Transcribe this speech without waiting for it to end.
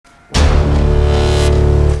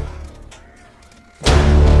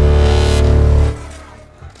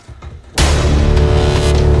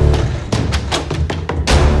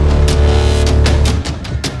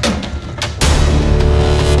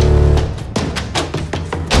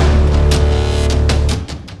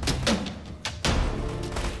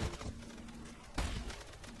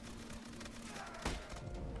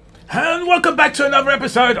welcome back to another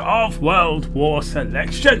episode of World War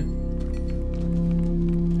Selection.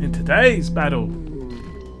 In today's battle,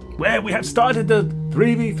 where we have started the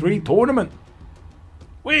 3v3 tournament,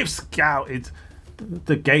 we've scouted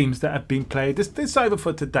the games that have been played. This is over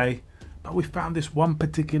for today, but we found this one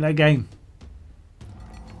particular game.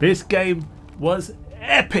 This game was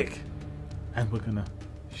epic, and we're gonna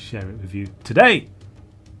share it with you today.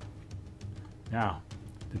 Now,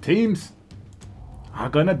 the teams are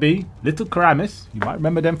gonna be Little Karamis. You might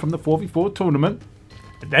remember them from the 4v4 tournament.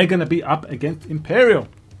 They're gonna be up against Imperial.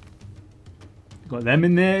 Got them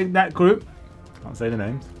in there, that group. Can't say the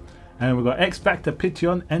names. And we've got X Factor,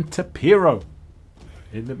 Pition, and Tapiro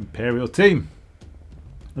in the Imperial team.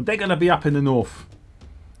 And they're gonna be up in the north.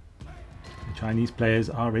 The Chinese players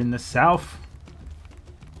are in the south.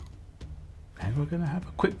 And we're gonna have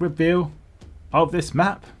a quick reveal of this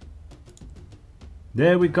map.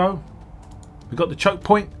 There we go. We've got the choke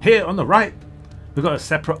point here on the right. We've got a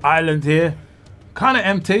separate island here. Kind of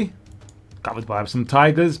empty. Covered by some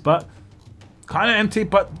tigers, but kind of empty,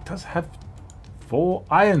 but it does have 4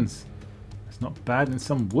 irons. It's not bad. And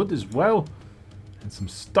some wood as well. And some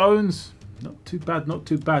stones. Not too bad, not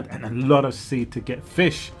too bad. And a lot of sea to get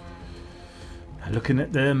fish. Now looking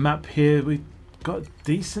at the map here, we've got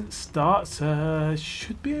decent starts.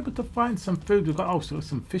 Should be able to find some food. We've got also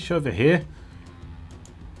some fish over here.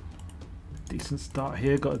 Decent start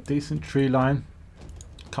here, got a decent tree line,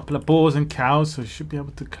 a couple of boars and cows, so should be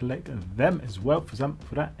able to collect them as well for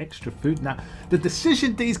that extra food. Now, the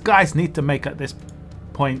decision these guys need to make at this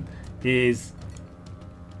point is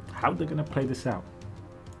how they're going to play this out.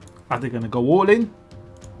 Are they going to go all in,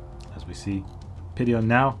 as we see Pidion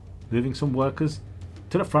now moving some workers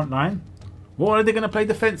to the front line, or are they going to play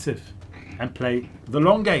defensive and play the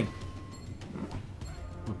long game?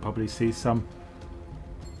 We'll probably see some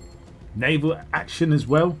naval action as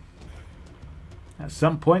well at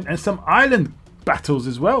some point, and some island battles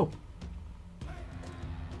as well.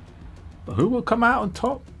 But who will come out on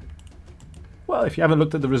top? Well, if you haven't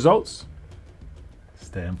looked at the results,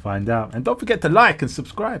 stay and find out. And don't forget to like and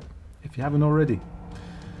subscribe if you haven't already.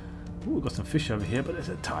 Ooh, we've got some fish over here, but there's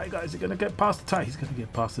a tiger. Is he going to get past the tiger? He's going to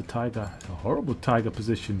get past the tiger. It's a horrible tiger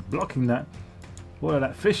position, blocking that. Boy,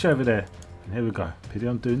 that fish over there. And here we go.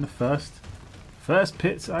 Pidion doing the first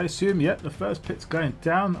pits, I assume. Yep, the first pit's going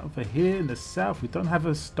down over here in the south. We don't have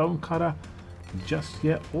a stone cutter just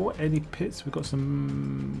yet, or any pits. We've got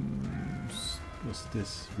some, what's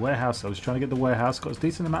this, warehouse. I was trying to get the warehouse. Got a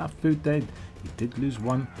decent amount of food there. He did lose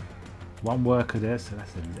one worker there, so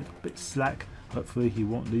that's a little bit slack. Hopefully he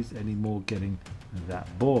won't lose any more getting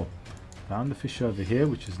that boar. Found the fish over here,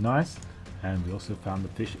 which is nice, and we also found the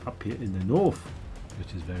fish up here in the north,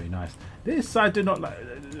 which is very nice. This side do not like.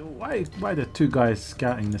 Why the 2 guys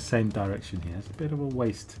scouting the same direction here? It's a bit of a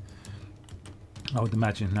waste, I would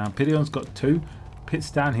imagine. Now Pidion's got 2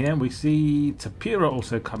 pits down here, and we see Tapira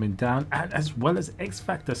also coming down, and as well as X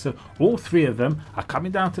Factor. So all 3 of them are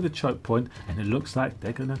coming down to the choke point, and it looks like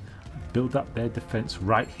they're gonna build up their defense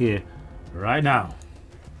right here, right now.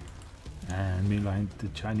 And meanwhile, the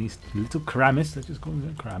Chinese Little Karamis, they're just calling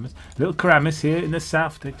them Karamis. Little Karamis here in the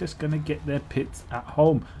south, they're just going to get their pits at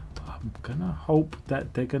home. But I'm going to hope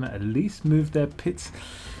that they're going to at least move their pits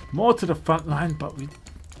more to the front line. But we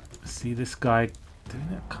see this guy doing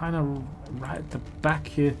it kind of right at the back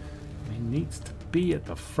here. He needs to be at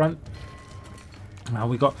the front. Now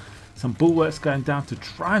we got some bulwarks going down to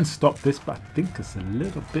try and stop this, but I think it's a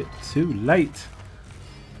little bit too late.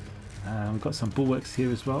 We've got some bulwarks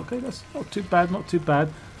here as well. Okay, that's not too bad, not too bad.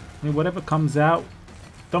 I mean, whatever comes out,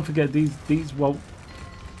 don't forget these won't,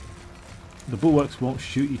 the bulwarks won't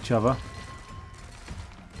shoot each other,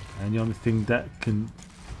 and the only thing that can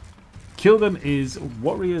kill them is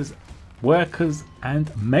warriors, workers, and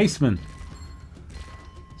macemen.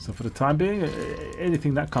 So for the time being,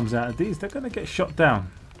 anything that comes out of these, they're going to get shot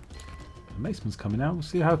down. The maceman's coming out. We'll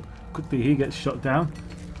see how quickly he gets shot down.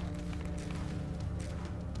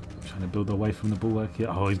 To build away from the bulwark here.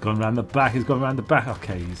 Oh, he's gone around the back. He's gone around the back.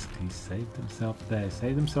 Okay, he's saved himself there.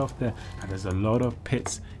 Saved himself there. And there's a lot of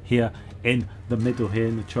pits here in the middle here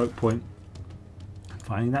in the choke point.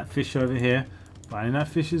 Finding that fish over here. Finding that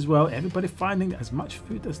fish as well. Everybody finding as much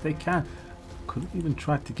food as they can. Couldn't even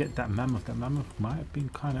try to get that mammoth. That mammoth might have been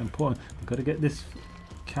kind of important. We've got to get this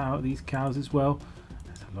cow, these cows as well.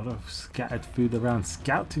 There's a lot of scattered food around.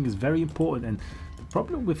 Scouting is very important, and the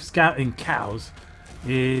problem with scouting cows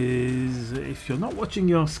is if you're not watching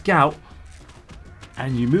your scout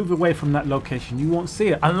and you move away from that location, you won't see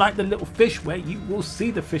it. Unlike the little fish, where you will see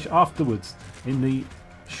the fish afterwards in the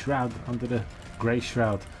shroud, under the grey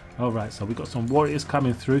shroud. Alright, so we got some warriors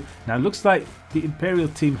coming through. Now it looks like the Imperial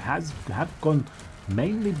team have gone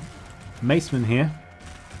mainly Macemen here.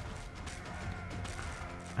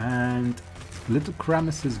 And Little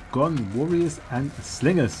Karamis has gone warriors and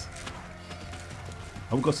slingers.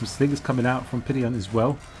 Oh, we've got some slingers coming out from Pidion as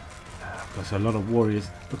well. There's a lot of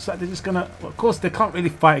warriors. Looks like they're just gonna, well, of course they can't really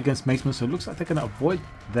fight against Macemen, so it looks like they're gonna avoid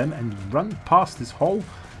them and run past this whole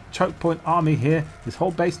choke point army here. This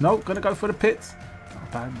whole base. No, gonna go for the pits.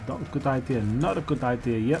 Not bad, not a good idea. Not a good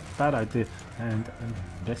idea. Yep, bad idea. And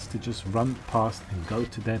best to just run past and go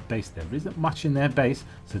to their base. There isn't much in their base,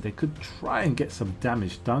 so they could try and get some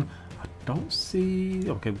damage done. I don't see.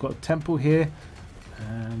 Okay, we've got a temple here,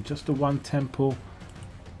 and just the one temple.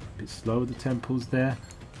 A bit slow the temples there.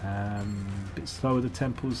 Bit slower the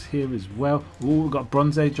temples here as well. Oh, we've got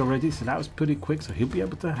Bronze Age already, so that was pretty quick, so he'll be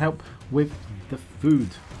able to help with the food.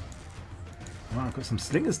 Wow, I've got some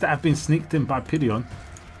slingers that have been sneaked in by Pidion,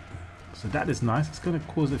 so that is nice. It's going to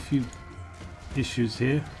cause a few issues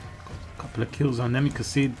here. Got a couple of kills on them. You can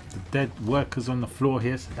see the dead workers on the floor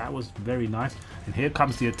here, so that was very nice. And here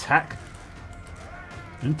comes the attack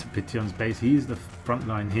into Pidion's base. He's the front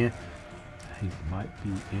line here. He might be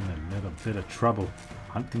in a little bit of trouble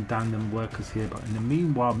hunting down them workers here, but in the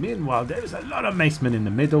meanwhile there is a lot of Macemen in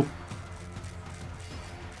the middle.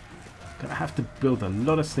 Gonna have to build a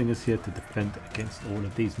lot of slingers here to defend against all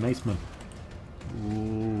of these Macemen.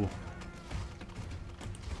 Ooh.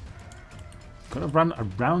 Gotta run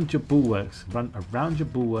around your bulwarks. Run around your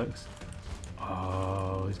bulwarks.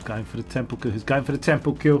 Oh, he's going for the temple kill. He's going for the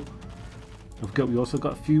temple kill. We also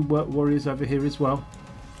got a few warriors over here as well.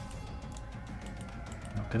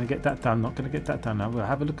 Gonna get that done. Not gonna get that done now. We'll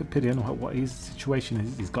have a look at Pidion, what his situation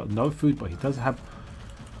is. He's got no food, but he does have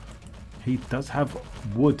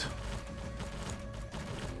wood.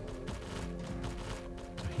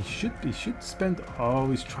 He should spend. Oh,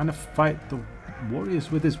 he's trying to fight the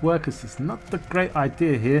warriors with his workers. It's not the great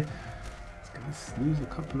idea here. He's gonna lose a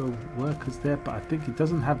couple of workers there, but I think he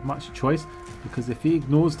doesn't have much choice, because if he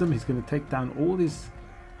ignores them, he's gonna take down all these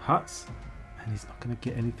huts. And he's not going to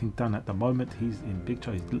get anything done at the moment. He's in big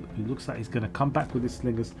trouble. He looks like he's going to come back with his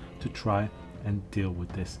slingers to try and deal with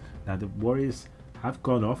this. Now the warriors have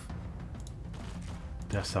gone off.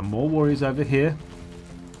 There are some more warriors over here.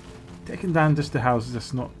 Taking down just the houses.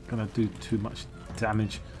 That's not going to do too much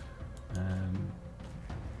damage.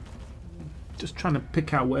 Just trying to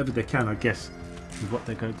pick out whatever they can, I guess, with what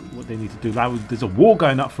they need to do. Now there's a wall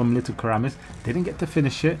going up from Little Karamis. They didn't get to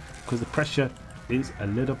finish it because the pressure is a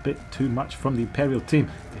little bit too much from the Imperial team.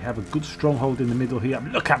 They have a good stronghold in the middle here. I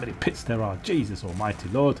mean, look how many pits there are. Jesus almighty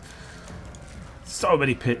Lord. So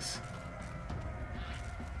many pits.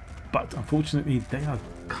 But unfortunately, they are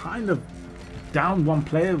kind of down one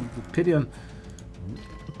player. Pidion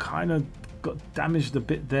kind of got damaged a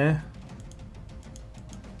bit there.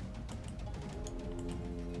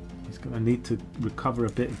 He's going to need to recover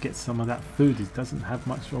a bit and get some of that food. He doesn't have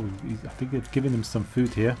much. Oh, I think they've given him some food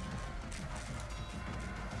here.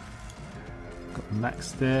 Got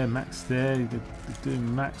Max there, they're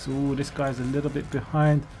doing Max. Oh, this guy's a little bit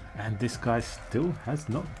behind, and this guy still has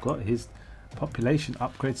not got his population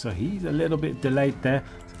upgrade, so he's a little bit delayed there,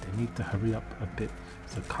 so they need to hurry up a bit.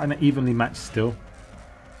 So kind of evenly matched still,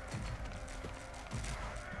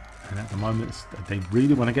 and at the moment they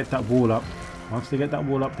really want to get that wall up. Once they get that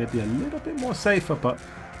wall up, they'll be a little bit more safer, but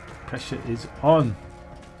pressure is on.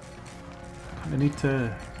 Kind of need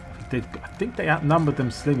to, I think they outnumbered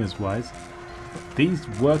them slingers wise. But these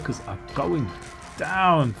workers are going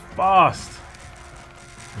down fast.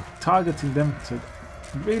 They're targeting them, so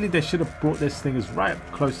really they should have brought their slingers right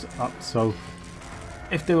up close up, so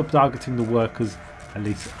if they were targeting the workers, at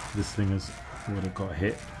least the slingers would have got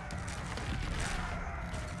hit.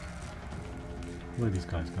 Where are these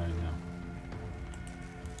guys going now?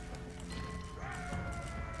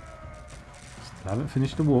 Still haven't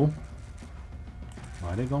finished the wall.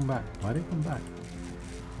 Why are they gone back? Why are they gone back?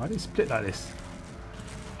 Why are they split like this?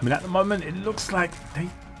 I mean, at the moment, it looks like they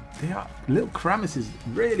are. Little Karamis is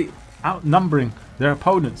really outnumbering their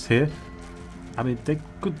opponents here. I mean, they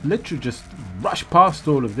could literally just rush past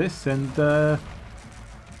all of this and do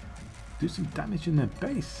some damage in their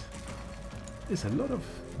base. There's a lot of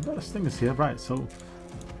slingers here, right? So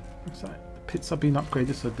looks like the pits are being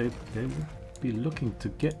upgraded, so they will be looking to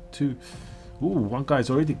get to. Ooh, one guy's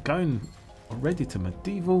already going to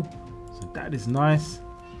medieval, so that is nice.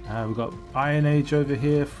 We've got Iron Age over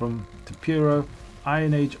here from Tapiro.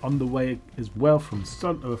 Iron Age on the way as well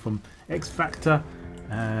from X Factor,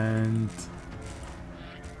 and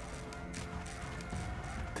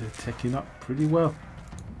they're taking up pretty well.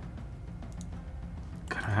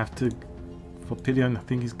 Gonna have to for Pillion. I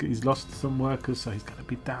think he's lost some workers, so he's going to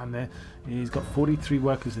be down there. He's got 43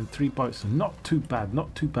 workers in 3 boats, so not too bad,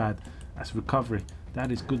 not too bad. That's recovery.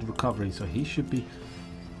 That is good recovery, so he should be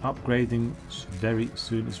upgrading very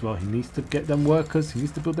soon as well. He needs to get them workers. He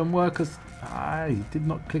needs to build them workers. He did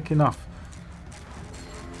not click enough.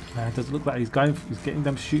 It does look like he's getting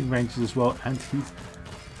them shooting ranges as well, and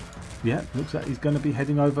looks like he's going to be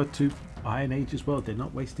heading over to Iron Age as well. They're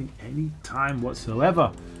not wasting any time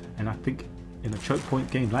whatsoever, and I think in a choke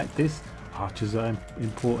point game like this, archers are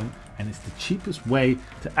important, and it's the cheapest way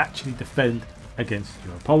to actually defend against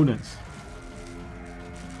your opponents.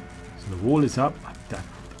 So the wall is up.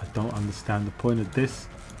 I don't understand the point of this.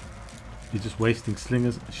 You're just wasting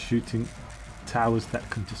slingers shooting towers that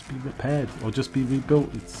can just be repaired or just be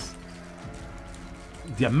rebuilt. It's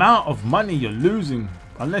the amount of money you're losing,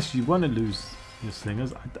 unless you want to lose your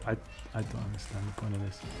slingers. I don't understand the point of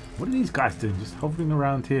this. What are these guys doing? Just hovering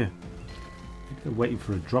around here. Maybe they're waiting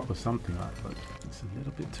for a drop or something like that, but it's a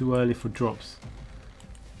little bit too early for drops.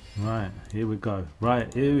 Right, here we go.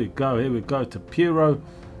 Right, here we go. Here we go. Tapiro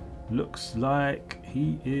looks like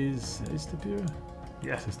he is Tapiro?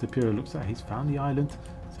 Yes, it's Tapiro. Looks like he's found the island,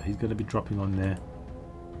 so he's going to be dropping on there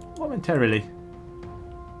momentarily.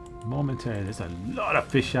 There's a lot of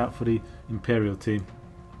fish out for the Imperial team.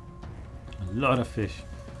 A lot of fish.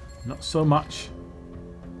 Not so much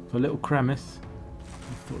for little Kramis.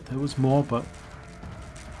 I thought there was more, but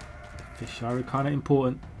the fish are kind of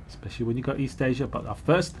important, especially when you go East Asia. But our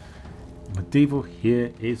first medieval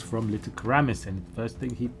here is from little Kramis, and the first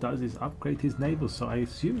thing he does is upgrade his naval. So I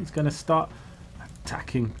assume he's going to start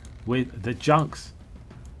attacking with the junks,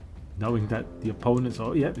 knowing that the opponents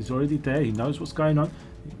he's already there. He knows what's going on.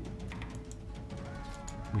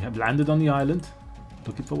 We have landed on the island,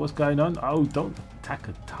 looking for what's going on. Oh, don't attack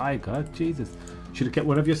a tiger. Jesus. Should have kept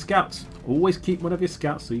one of your scouts. Always keep one of your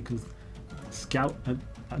scouts so you can scout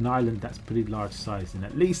an island that's pretty large size. And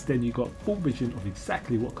at least then you got full vision of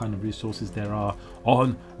exactly what kind of resources there are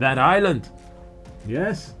on that island.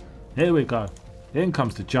 Yes. Here we go. In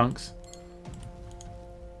comes the junks.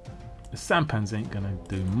 The sampans ain't going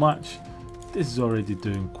to do much. This is already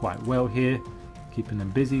doing quite well here. Keeping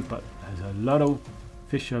them busy, but there's a lot of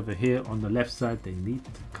fish over here on the left side. They need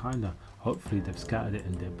to kind of, hopefully they've scattered it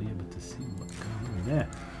and they'll be able to see what's going on there.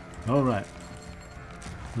 Alright,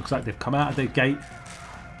 looks like they've come out of their gate,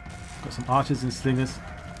 got some archers and slingers.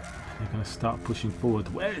 They're going to start pushing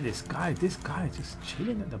forward. Where is this guy? This guy just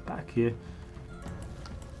chilling at the back here.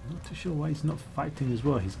 Not too sure why he's not fighting as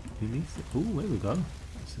well. He needs to, oh, there we go.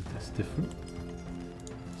 That's different.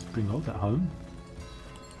 Let's bring all that home.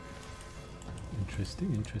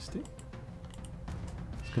 Interesting.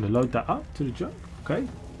 Going to load that up to the junk. Okay.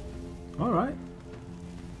 Alright.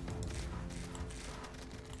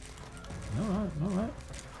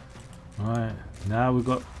 Alright. Now we've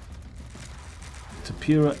got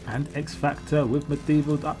Tapira and X Factor with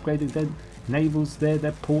medieval upgrading their navals there,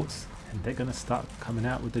 their ports, and they're going to start coming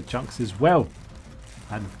out with the junks as well.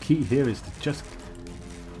 And the key here is to just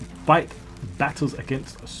fight battles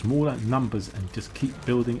against smaller numbers and just keep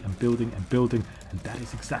building and building and building, and that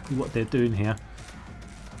is exactly what they're doing here.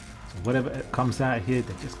 So whatever comes out of here,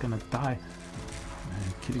 they're just gonna die.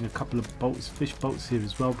 And killing a couple of boats, fish boats here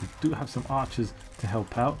as well. We do have some archers to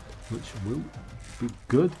help out, which will be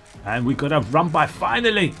good. And we got a run by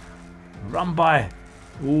finally. Run by.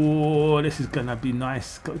 Oh, this is gonna be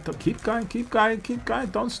nice. Keep going.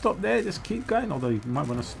 Don't stop there. Just keep going. Although you might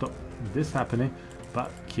want to stop this happening, but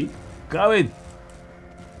keep going.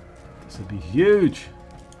 This will be huge.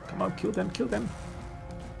 Come on, kill them.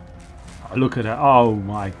 Oh, look at that. Oh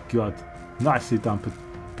my god. Nicely done,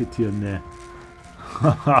 Pition there.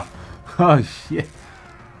 Oh shit.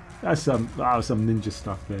 That's some ninja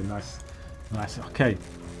stuff there. Nice. Okay.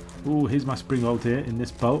 Oh, here's my spring hold here in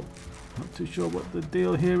this boat. Not too sure what the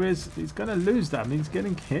deal here is. He's gonna lose that. I mean, he's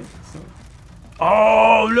getting hit. So.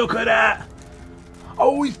 Oh, look at that.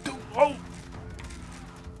 Oh, he's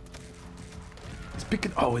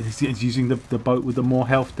picking. Oh, he's using the boat with the more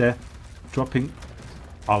health there, dropping.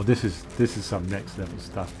 Oh, this is some next level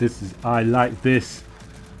stuff. I like this.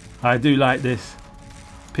 I do like this.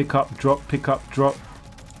 Pick up, drop.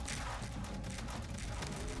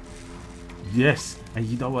 Yes, and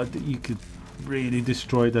you know what? You could really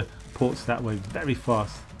destroy the ports that way very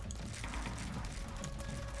fast.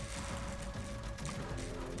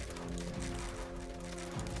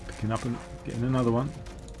 Picking up and getting another one.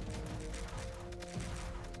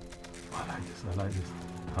 I like this.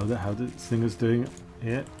 How the Slinger's doing it?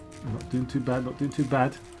 Yeah, not doing too bad.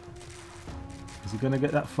 Is he gonna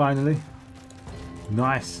get that finally?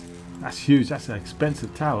 Nice. That's huge. That's an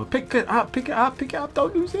expensive tower. Pick it up, pick it up, pick it up.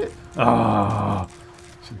 Don't lose it. Ah,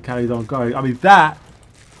 should have carried on going. I mean, that,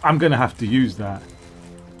 I'm going to have to use that.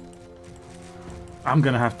 I'm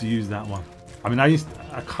going to have to use that one. I mean, I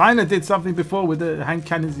kind of did something before with the hand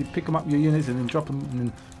cannons. You pick them up, your units, and then drop them and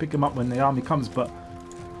then pick them up when the army comes. But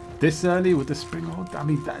this early with the spring hold, I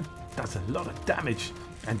mean, that does a lot of damage.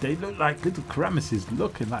 And they look like little Karamises,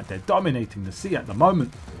 looking like they're dominating the sea at the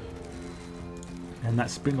moment. And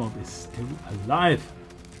that spring orb is still alive.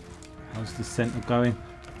 How's the center going?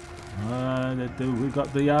 We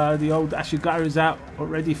got the old Ashigaras out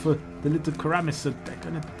already for the little Karamis, so they're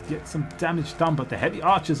going to get some damage done. But the heavy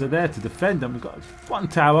archers are there to defend them. We've got one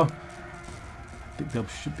tower. I think they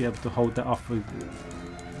should be able to hold that off. We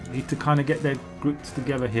need to kind of get their groups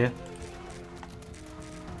together here.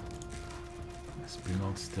 The spring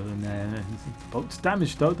orb's still in there. The boat's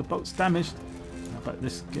damaged though. The boat's damaged. But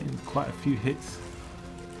this is getting quite a few hits.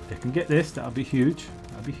 They can get this, that'll be huge.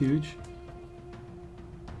 That'll be huge.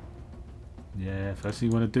 Yeah, first thing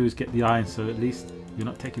you want to do is get the iron, so at least you're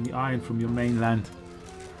not taking the iron from your mainland.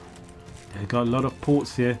 They've got a lot of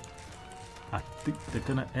ports here. I think they're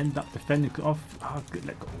gonna end up defending off. Oh, good,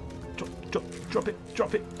 let go. Drop it.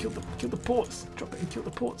 Kill the ports. Drop it and kill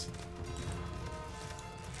the ports.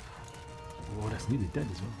 Oh, that's nearly dead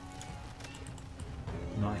as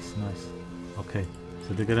well. Nice. Okay.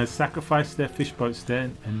 So they're going to sacrifice their fish boats there,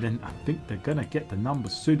 and then I think they're going to get the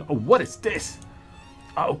numbers soon. Oh, what is this?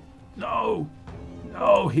 Oh, no.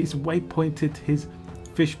 No, he's waypointed his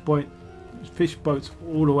fish boats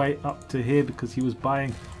all the way up to here because he was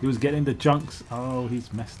getting the junks. Oh,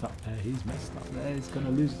 he's messed up there. He's going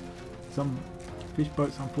to lose some fish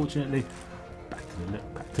boats, unfortunately. Back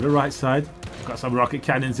to the right side. Got some rocket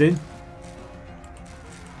cannons in.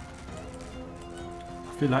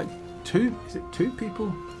 I feel like is it two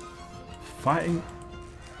people fighting?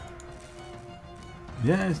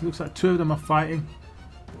 Yeah, it looks like two of them are fighting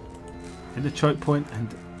in the choke point,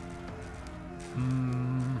 and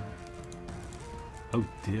oh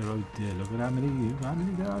dear, look at how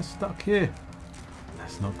many there are stuck here.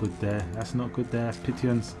 That's not good there. That's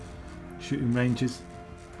Pition's shooting ranges.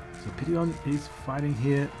 So Pition is fighting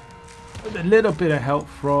here with a little bit of help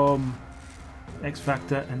from X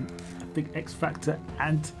Factor, and I think X Factor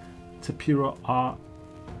and Tapira are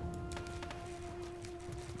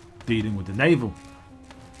dealing with the naval.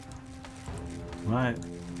 Right.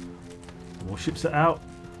 Warships are out.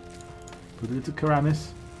 Put it into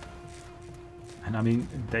Karamis. And I mean,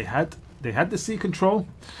 they had the sea control.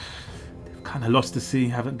 They've kind of lost the sea,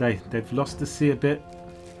 haven't they? They've lost the sea a bit.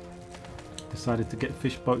 Decided to get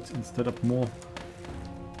fish boats instead of more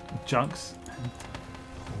junks. And,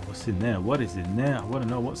 oh, what's in there? What is in there? I want to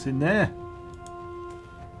know what's in there.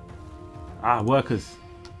 Ah, workers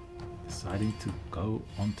deciding to go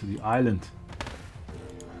onto the island.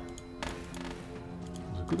 It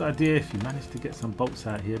was a good idea if you managed to get some bolts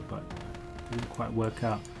out here, but it didn't quite work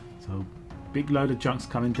out. So big load of junks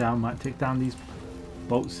coming down, might take down these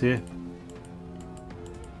bolts here.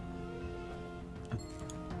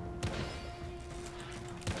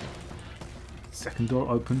 Second door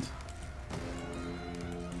opened.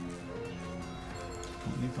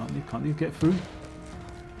 Can't leave, get through.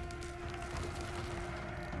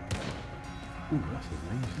 Ooh, that's a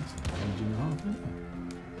range and a half, isn't it?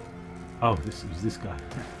 Oh, this was this guy.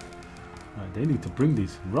 Right, they need to bring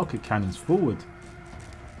these rocket cannons forward.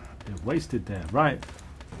 They're wasted there. Right.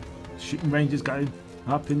 Shooting ranges going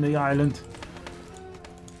up in the island.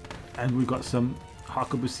 And we've got some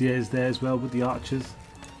arquebusiers there as well with the archers.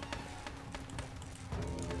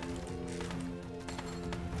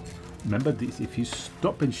 Remember, these, if you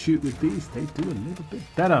stop and shoot with these, they do a little bit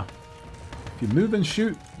better. If you move and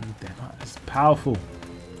shoot, they're not as powerful.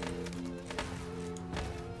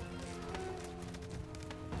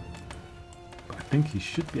 But I think he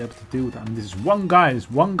should be able to deal with that. I mean, this is one guy.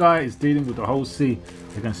 One guy is dealing with the whole sea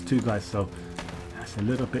against two guys, so that's a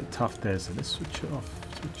little bit tough there. So let's switch it off.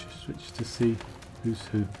 Switch to see who's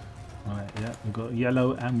who. Right, yeah, we've got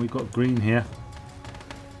yellow and we've got green here.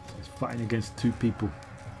 So he's fighting against two people.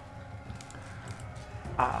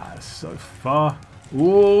 Ah, so far.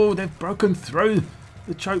 Oh, they've broken through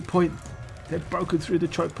the choke point. They've broken through the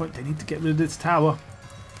choke point. They need to get rid of this tower.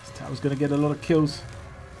 This tower's going to get a lot of kills.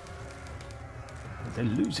 But they're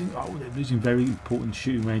losing. Oh, they're losing very important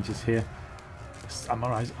shooting ranges here. The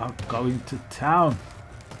samurais are going to town.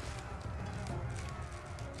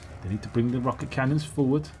 They need to bring the rocket cannons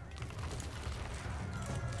forward.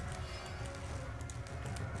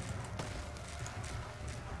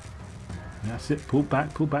 That's it. Pull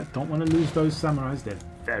back, pull back. Don't want to lose those samurais. They're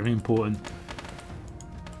very important.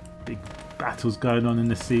 battles going on in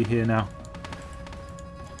the sea here now.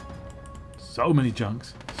 So many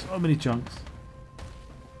junks. So many junks.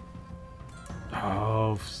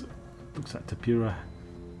 Oh, looks like Tapira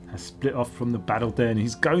has split off from the battle there, and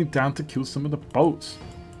he's going down to kill some of the boats.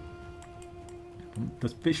 The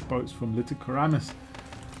fish boats from Little Karamis.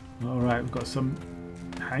 Alright, we've got some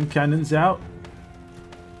hand cannons out.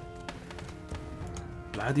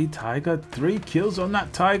 Bloody tiger. 3 kills on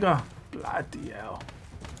that tiger. Bloody hell.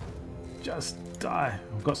 Just die.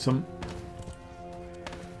 We've got some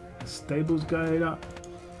stables going up.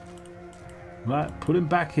 Right, put him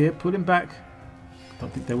back here. Put him back.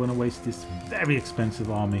 Don't think they want to waste this very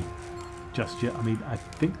expensive army just yet. I mean, I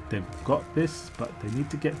think they've got this, but they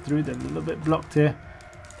need to get through. They're a little bit blocked here.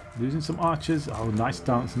 Losing some archers. Oh, nice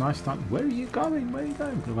dance, nice dance. Where are you going? Where are you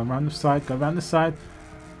going? Go around the side. Go around the side.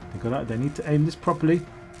 They need to aim this properly.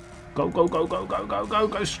 Go, go, go, go, go, go, go,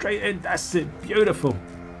 go straight in. That's it. Beautiful.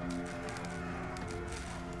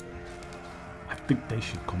 I think they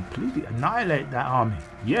should completely annihilate that army.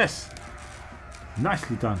 Yes.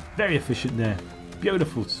 Nicely done. Very efficient there.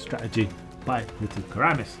 Beautiful strategy by Little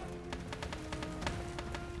Karamis.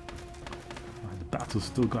 The battle's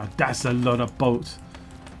still going. That's a lot of boats.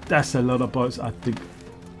 That's a lot of boats. I think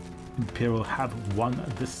Imperial have won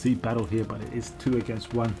the sea battle here, but it is 2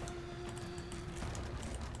 against 1.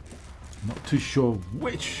 Not too sure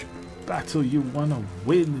which battle you want to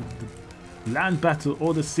win, the land battle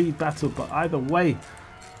or the sea battle, but either way,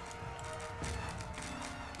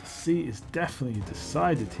 the sea is definitely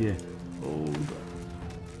decided here. Oh,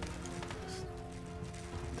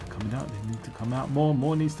 they're coming out. They need to come out more.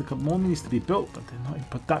 More needs to come. More needs to be built, but they're not in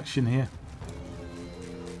production here.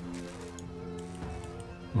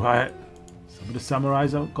 Right, some of the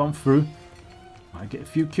samurais have gone through. Might get a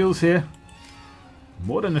few kills here.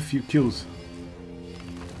 More than a few kills.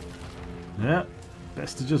 Yeah,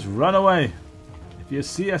 best to just run away. If you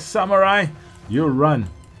see a samurai, you run.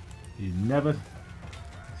 You never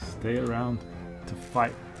stay around to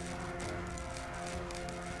fight.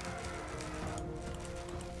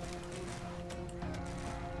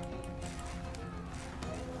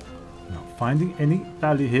 Finding any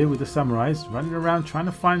value here with the samurais, running around trying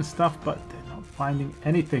to find stuff, but they're not finding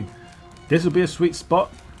anything. This will be a sweet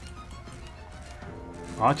spot.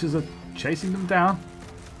 Archers are chasing them down.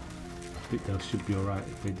 I think they should be alright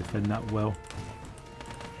if they defend that well.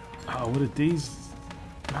 Oh, what are these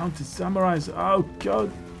mounted samurais? Oh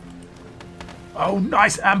god. Oh,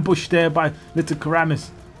 nice ambush there by Little Karamis.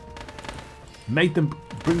 Made them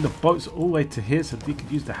bring the boats all the way to here so they could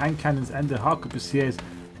use the hand cannons and the arquebusiers.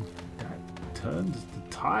 Turns the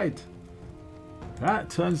tide.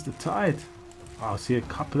 That turns the tide. Oh, I see a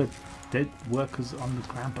couple of dead workers on the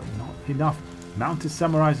ground, but not enough. Mounted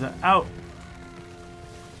samurais are out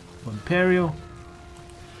for Imperial,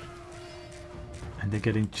 and they're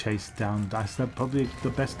getting chased down. That's probably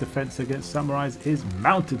the best defense against samurais is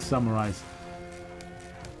mounted samurais.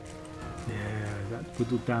 Yeah, that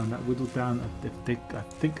whittled down. That whittled down. I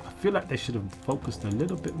feel like they should have focused a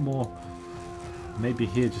little bit more. Maybe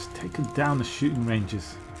here, just taking down the shooting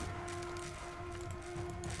ranges.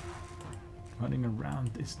 Running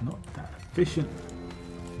around is not that efficient.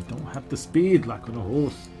 You don't have the speed like on a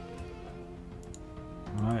horse.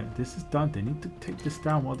 Right, this is done. They need to take this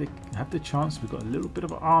down while they have the chance. We've got a little bit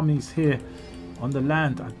of armies here on the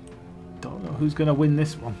land. I don't know who's going to win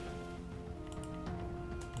this one.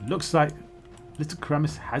 It looks like Little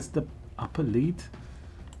Karamis has the upper lead.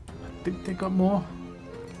 I think they got more.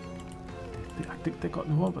 I think they got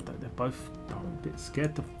more, but they're both a bit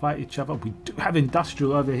scared to fight each other. We do have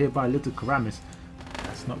industrial over here by Little Karamis.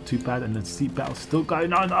 That's not too bad, and the sea battle's still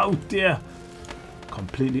going on. Oh dear,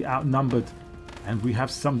 completely outnumbered, and we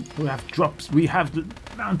have drops. We have the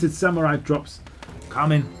mounted samurai drops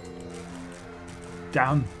coming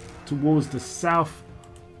down towards the south.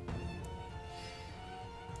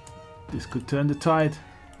 This could turn the tide.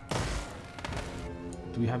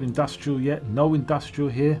 Do we have industrial yet? No industrial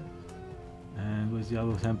here. And where's the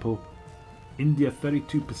other temple? India,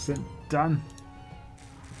 32% done.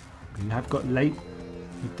 We have got late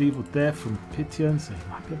medieval there from Pitian, so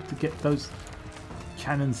you might be able to get those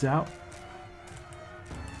cannons out.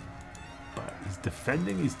 But he's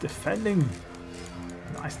defending, he's defending.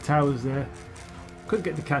 Nice towers there. Could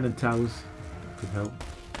get the cannon towers. That could help.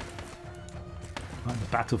 Right, the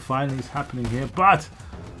battle finally is happening here, but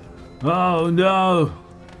oh no!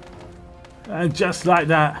 And just like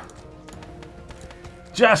that.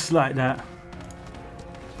 Just like that.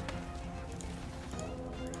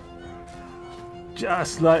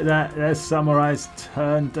 Just like that, their samurais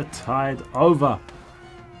turned the tide over.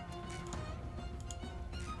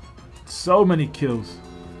 So many kills.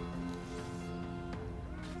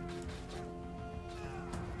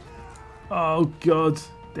 Oh god.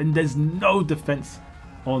 Then there's no defense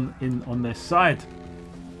on their side.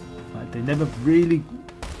 Like, they never really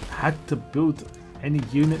had to build any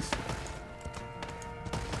units.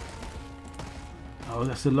 Oh,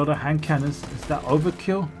 that's a lot of hand cannons. Is that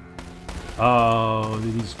overkill? Oh,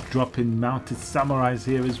 he's dropping mounted samurais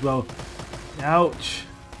here as well. Ouch.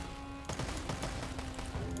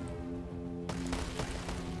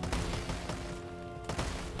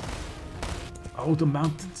 Oh, the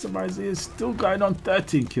mounted samurais here is still going on.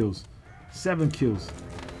 13 kills. 7 kills.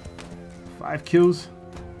 5 kills.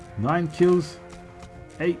 9 kills.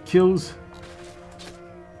 8 kills.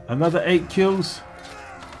 Another 8 kills.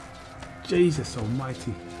 Jesus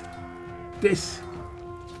almighty. This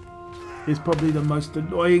is probably the most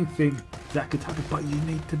annoying thing that could happen, but you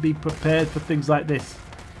need to be prepared for things like this.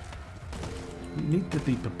 You need to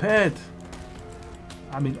be prepared.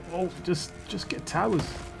 I mean, oh, just get towers.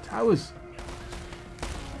 Towers.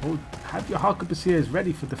 Oh, have your arquebusiers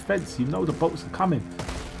ready for defense. You know the boats are coming.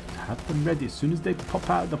 Have them ready. As soon as they pop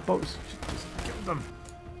out of the boats, just kill them.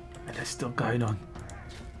 And they're still going on.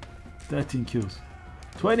 13 kills.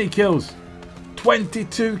 20 kills.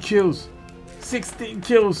 22 kills. 16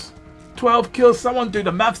 kills. 12 kills. Someone do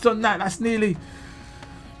the maths on that. That's nearly...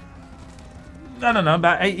 No,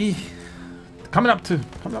 about 80. Coming up to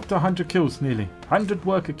 100 kills nearly. 100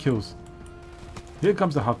 worker kills. Here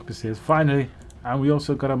comes the arquebusiers finally. And we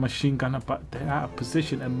also got a machine gunner, but they're out of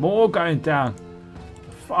position. And more going down.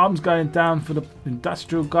 The farm's going down for the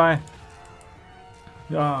industrial guy.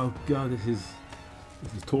 Oh god, this is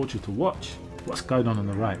torture to watch. What's going on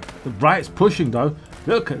the right? The right's pushing though.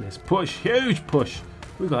 Look at this push. Huge push.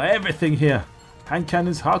 We've got everything here. Hand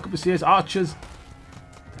cannons, arquebusiers, archers.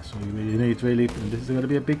 That's all you really need, really. And this is going to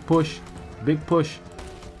be a big push. Big push.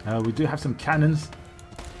 We do have some cannons.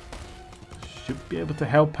 Should be able to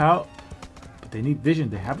help out. But they need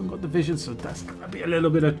vision. They haven't got the vision, so that's going to be a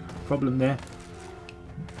little bit of problem there.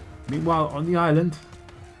 Meanwhile, on the island.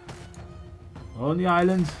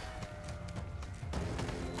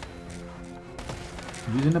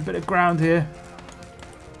 Losing a bit of ground here.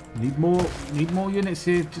 Need more units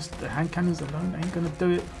here. Just the hand cannons alone ain't gonna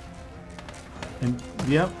do it. And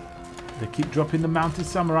yep, they keep dropping the mounted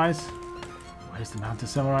samurais. Where's the mounted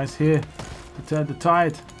samurais here to turn the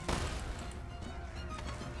tide?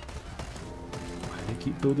 Why do they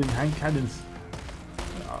keep building hand cannons?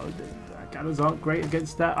 Oh, the cannons aren't great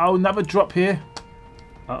against that. Oh, another drop here.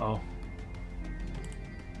 Uh-oh.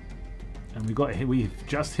 And we've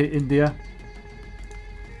just hit India.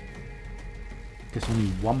 Guess only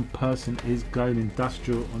one person is going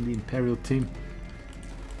industrial on the Imperial team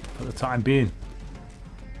for the time being.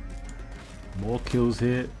 More kills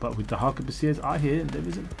here, but with the arquebusiers are here, there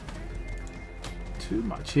isn't too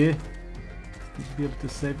much here. Need to be able to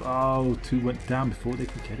save. Oh, 2 went down before they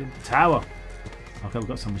could get in the tower. Okay, we've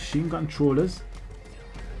got some machine gun trawlers.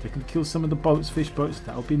 They can kill some of the boats, fish boats.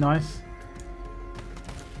 That would be nice.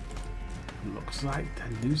 Looks like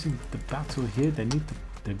they're losing the battle here. They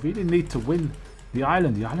really need to win the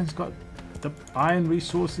island. The island's got the iron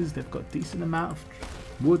resources. They've got a decent amount of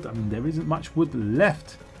wood. I mean, there isn't much wood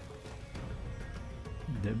left.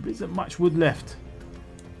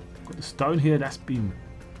 Got the stone here that's been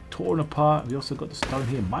torn apart. We also got the stone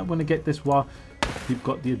here. Might want to get this while we've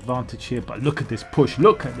got the advantage here. But look at this push.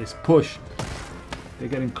 They're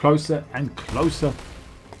getting closer and closer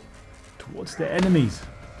towards their enemies.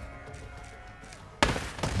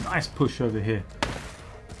 Nice push over here.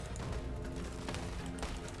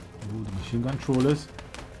 Ooh, the machine gun trawlers.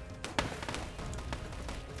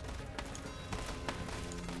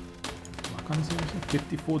 What kind of damage?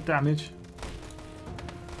 54 damage.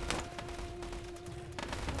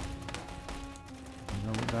 You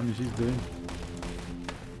know what damage he's doing?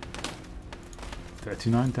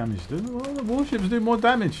 39 damage. Well, the warships do more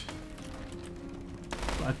damage.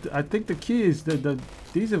 I think the key is that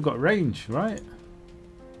these have got range, right?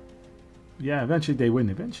 Yeah, eventually they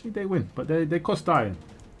win. But they cost iron.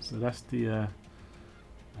 So that's the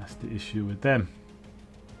issue with them.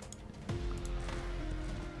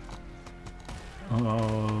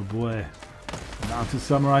 Oh boy. Mounted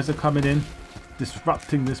samurais are coming in,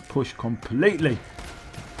 disrupting this push completely.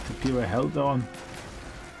 Takira held on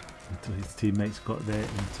until his teammates got there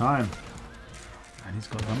in time. And he's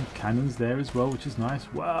got some cannons there as well, which is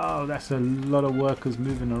nice. Wow, that's a lot of workers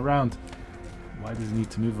moving around. Why does he need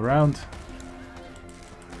to move around?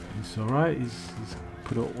 It's alright, he's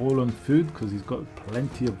put it all on food because he's got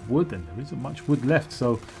plenty of wood and there isn't much wood left.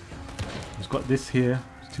 So he's got this here,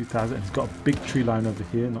 2000, and he's got a big tree line over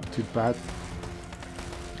here, not too bad.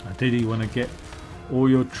 Ideally you want to get all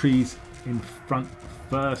your trees in front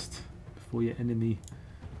first before your enemy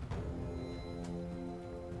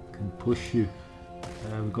and push you.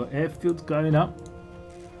 We've got airfields going up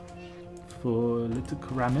for Little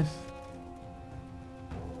Karamis.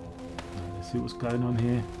 Let's see what's going on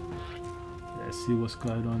here. Let's see what's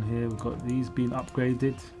going on here. We've got these being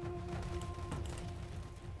upgraded.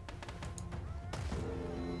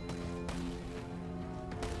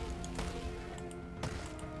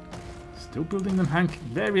 Still building them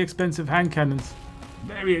very expensive hand cannons.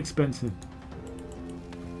 Very expensive.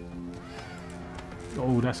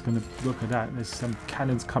 Oh, that's gonna look at that. There's some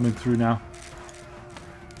cannons coming through now.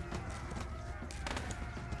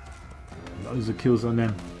 Loads of kills on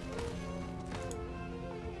them.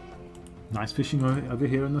 Nice fishing over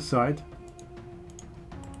here on the side.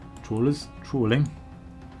 Trawlers trawling.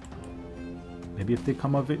 Maybe if they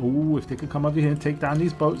come over, oh, if they could come over here and take down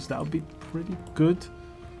these boats, that would be pretty good.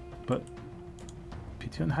 But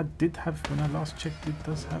Pition did have, when I last checked, it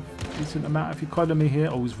does have a decent amount of economy here.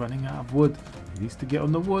 Oh, he's running out of wood. He needs to get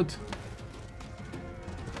on the wood.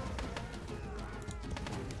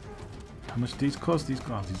 How much these cost? These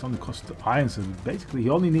only cost iron, so basically he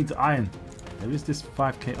only needs iron. There is this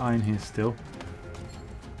 5k iron here still.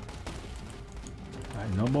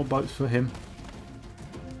 Right, no more boats for him.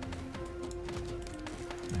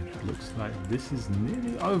 It looks like this is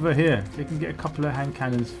nearly over here. If they can get a couple of hand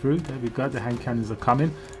cannons through. There we go, the hand cannons are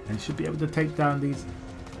coming. And should be able to take down these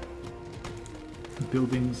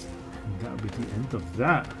buildings. And that'll be the end of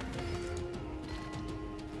that.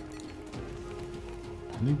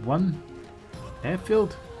 Only one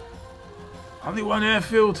airfield? Only one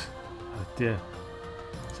airfield! Oh dear.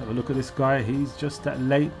 Let's have a look at this guy. He's just that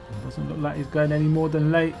late. It doesn't look like he's going any more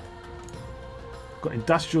than late. Got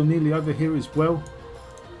industrial nearly over here as well.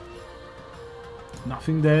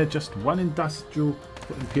 Nothing there, just one industrial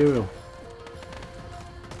for Imperial.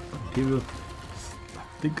 Imperial,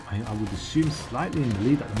 I think I would assume slightly in the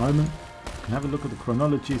lead at the moment. You can have a look at the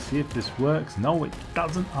chronology, see if this works. No, it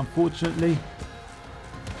doesn't, unfortunately.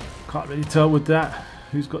 Can't really tell with that.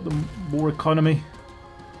 Who's got the more economy?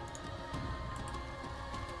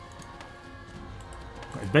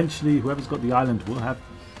 But eventually, whoever's got the island will have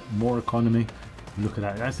more economy. Look at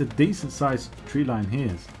that. That's a decent sized tree line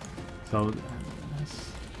here. So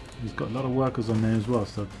he's got a lot of workers on there as well.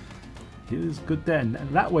 So he is good there. And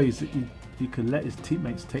that way he can let his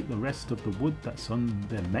teammates take the rest of the wood that's on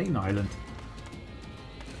their main island.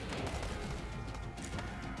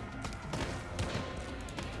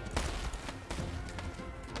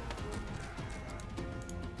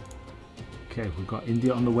 Okay, we've got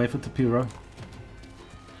India on the way for Tapiro.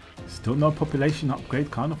 Still no population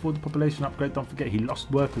upgrade. Can't afford the population upgrade. Don't forget he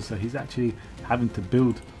lost workers, so he's actually having to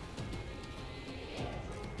build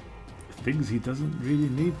things he doesn't really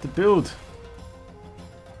need to build.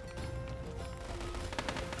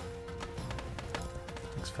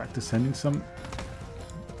 X Factor sending some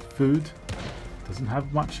food. Doesn't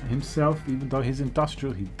have much himself, even though he's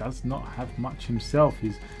industrial. He does not have much himself.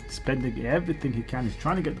 He's spending everything he can. He's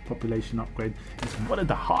trying to get the population upgrade. It's one of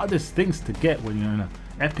the hardest things to get when you're in an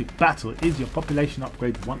epic battle, is your population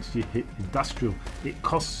upgrade once you hit industrial. It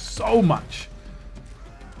costs so much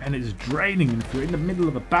and it's draining, and if you're in the middle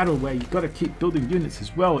of a battle where you've got to keep building units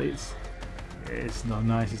as well, it's not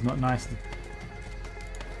nice. It's not nice. The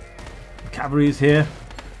cavalry is here.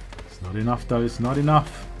 It's not enough though. It's not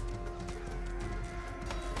enough.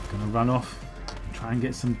 Gonna run off and try and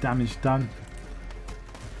get some damage done.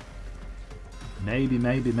 Maybe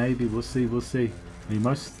we'll see. I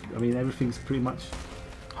mean everything's pretty much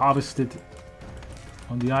harvested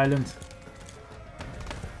on the island.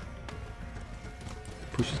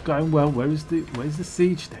 Push is going well. Where's the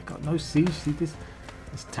siege? They got no siege. See this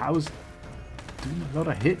tower's doing a lot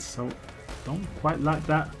of hits, so don't quite like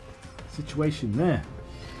that situation there.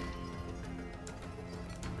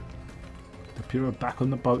 The Pura back on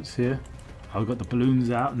the boats here. Oh, we've got the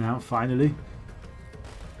balloons out now finally.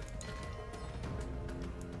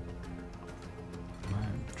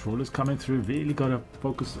 Man, trawlers coming through. Really got to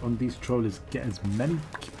focus on these trawlers. Get as many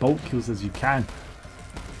boat kills as you can.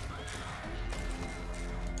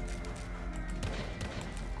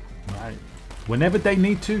 Whenever they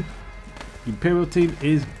need to, the Imperial team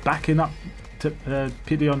is backing up to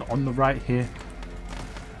Pidion on the right here,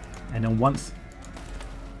 and then once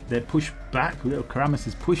they're pushed back, little Karamis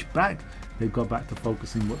is pushed back, they go back to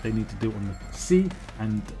focusing what they need to do on the sea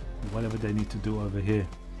and whatever they need to do over here.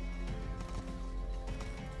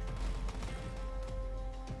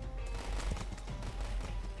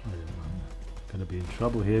 Gonna be in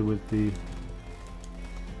trouble here with the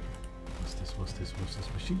What's this?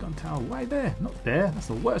 Machine gun tower right there. Not there. That's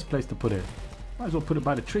the worst place to put it. Might as well put it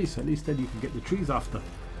by the trees, so at least then you can get the trees after.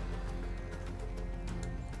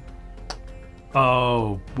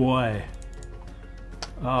 Oh boy.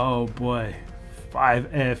 Oh boy.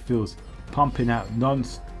 5 airfields pumping out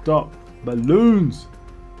non-stop balloons.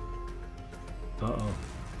 Uh-oh.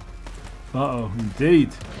 Uh-oh, indeed.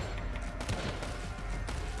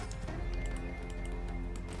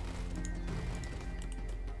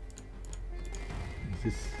 Is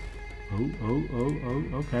this... Oh,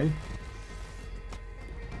 okay.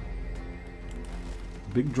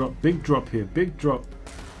 Big drop here, big drop.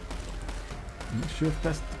 I'm not sure if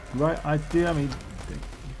that's the right idea. I mean,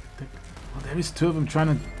 oh, there is 2 of them trying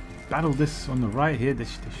to battle this on the right here. They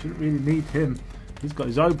shouldn't really need him. He's got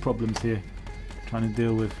his own problems here, trying to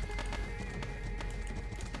deal with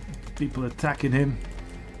people attacking him,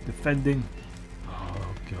 defending.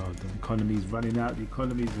 Oh god, the economy's running out. The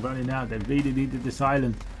economy's running out. They really needed this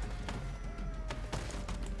island.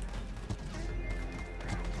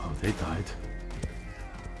 Oh, they died.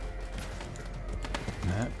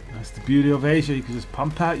 Yeah, that's the beauty of Asia. You can just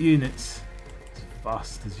pump out units as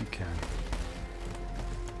fast as you can.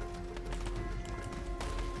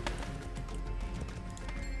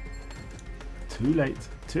 Too late.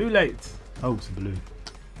 Too late. Oh, it's a balloon.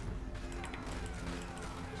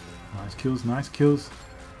 Nice kills. Nice kills.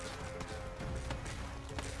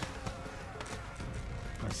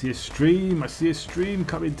 I see a stream. I see a stream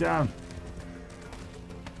coming down.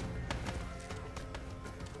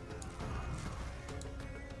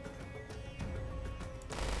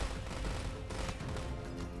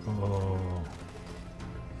 Oh,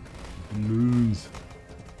 balloons.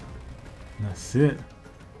 That's it.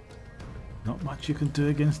 Not much you can do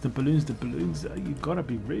against the balloons. The balloons, you gotta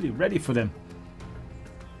be really ready for them.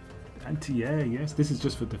 Anti-air, yes. This is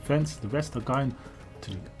just for defense. The rest are going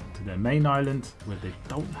to their main island where they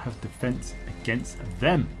don't have defense against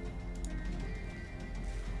them.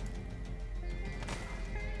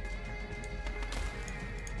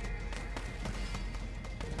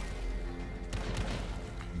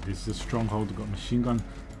 This is a stronghold. We've got machine gun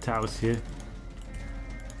towers here.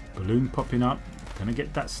 Balloon popping up. Gonna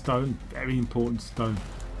get that stone. Very important stone.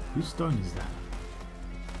 Whose stone is that?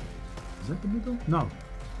 Is that the middle? No.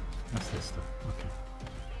 That's their stuff. Okay.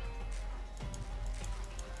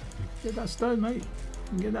 Get that stone, mate.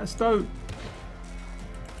 Get that stone.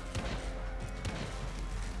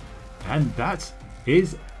 And that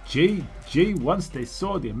is GG once they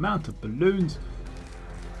saw the amount of balloons.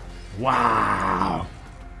 Wow.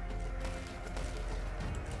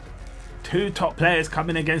 2 top players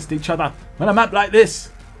coming against each other on a map like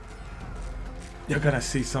this. You're gonna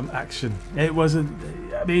see some action. It wasn't,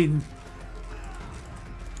 I mean,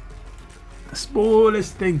 the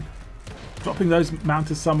smallest thing, dropping those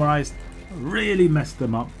mounted samurais, really messed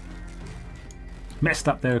them up, messed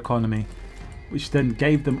up their economy, which then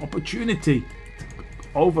gave them opportunity to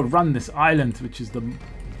overrun this island, which is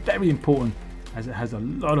very important as it has a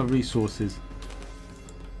lot of resources.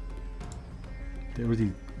 They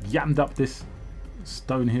already yammed up this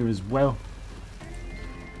stone here as well.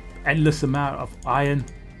 Endless amount of iron.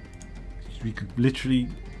 You could literally,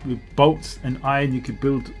 with bolts and iron, you could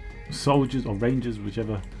build soldiers or rangers,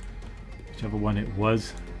 whichever one it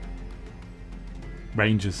was.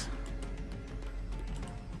 Rangers.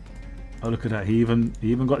 Oh, look at that. He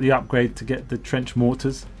even got the upgrade to get the trench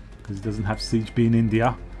mortars because he doesn't have siege being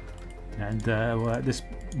India. And well, at this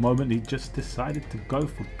moment he just decided to go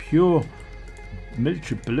for pure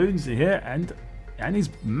military balloons here, and he's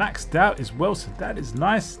maxed out as well, so that is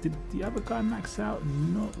nice. Did the other guy max out?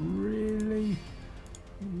 Not really.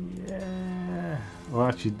 Yeah, well,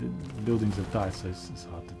 actually the buildings have died, so it's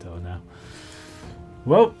hard to tell now.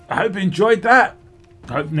 Well, I hope you enjoyed that.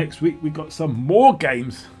 I hope next week we got some more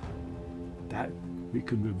games that we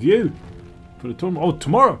can review for the tournament. Oh,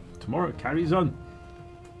 tomorrow it carries on.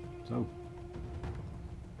 So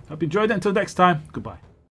hope you enjoyed it. Until next time, goodbye.